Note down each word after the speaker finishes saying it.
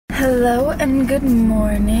Hello and good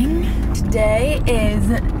morning. Today is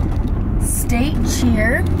state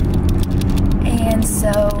cheer, and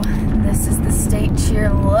so this is the state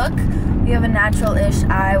cheer look. We have a natural-ish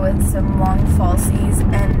eye with some long falsies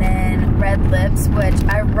and then red lips, which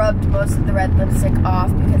I rubbed most of the red lipstick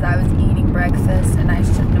off because I was eating breakfast and I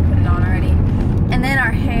shouldn't have put it on already. And then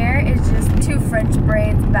our hair is just 2 French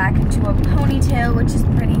braids back into a ponytail, which is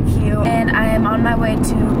pretty cute. And I am on my way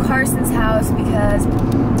to Carson's house because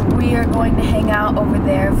we are going to hang out over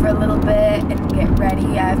there for a little bit and get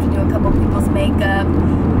ready. I have to do a couple people's makeup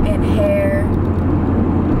and hair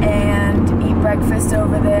and eat breakfast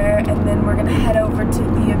over there. And then we're gonna head over to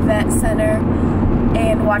the event center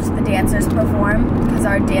and watch the dancers perform, because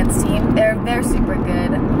our dance team, they're super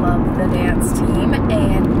good. Love the dance team,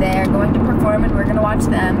 and they're going to perform and we're gonna watch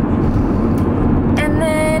them. And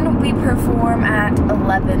then we perform at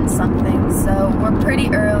 11 something, so we're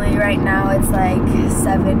pretty early right now. It's like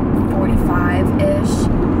 7:45-ish,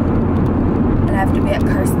 and I have to be at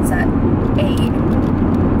Carson's at 8.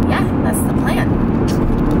 Yeah, that's the plan.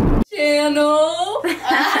 Channel!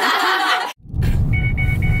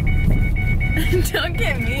 Don't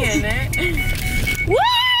get me in it. Woo!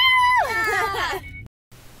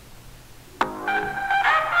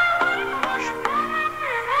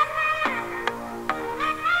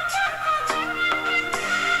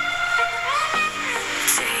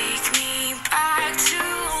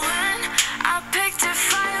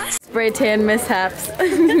 Spray tan mishaps.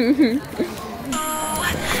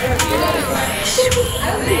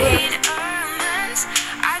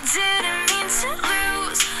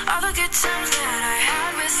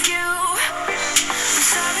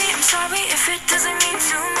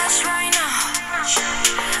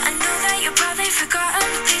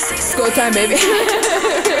 Go time, baby. Take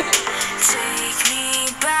me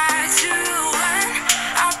back to when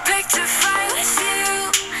I picked a fight with you.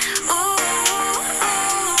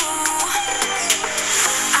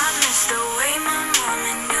 I miss the way my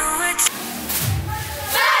mama knew it.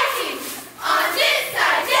 Fighting on this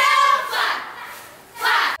side, down, clap,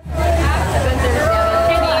 clap.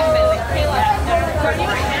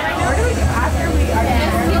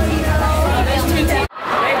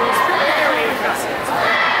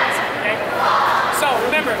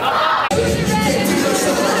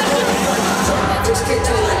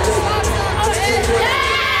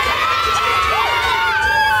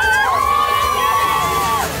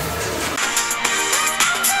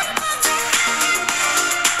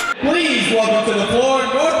 Please welcome to the floor,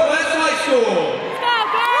 Northwest High School. Let's go,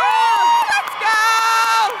 girls! Let's go!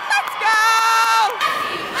 Let's go!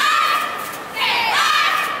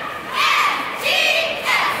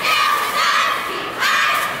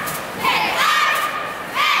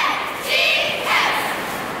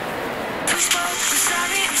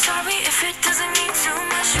 I'm sorry if it doesn't mean too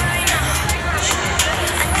much right now. I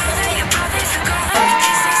know that you probably forgot all of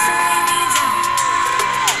these things to lay me down.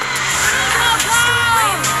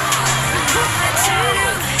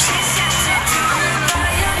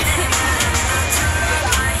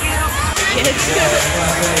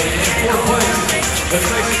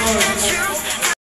 Let's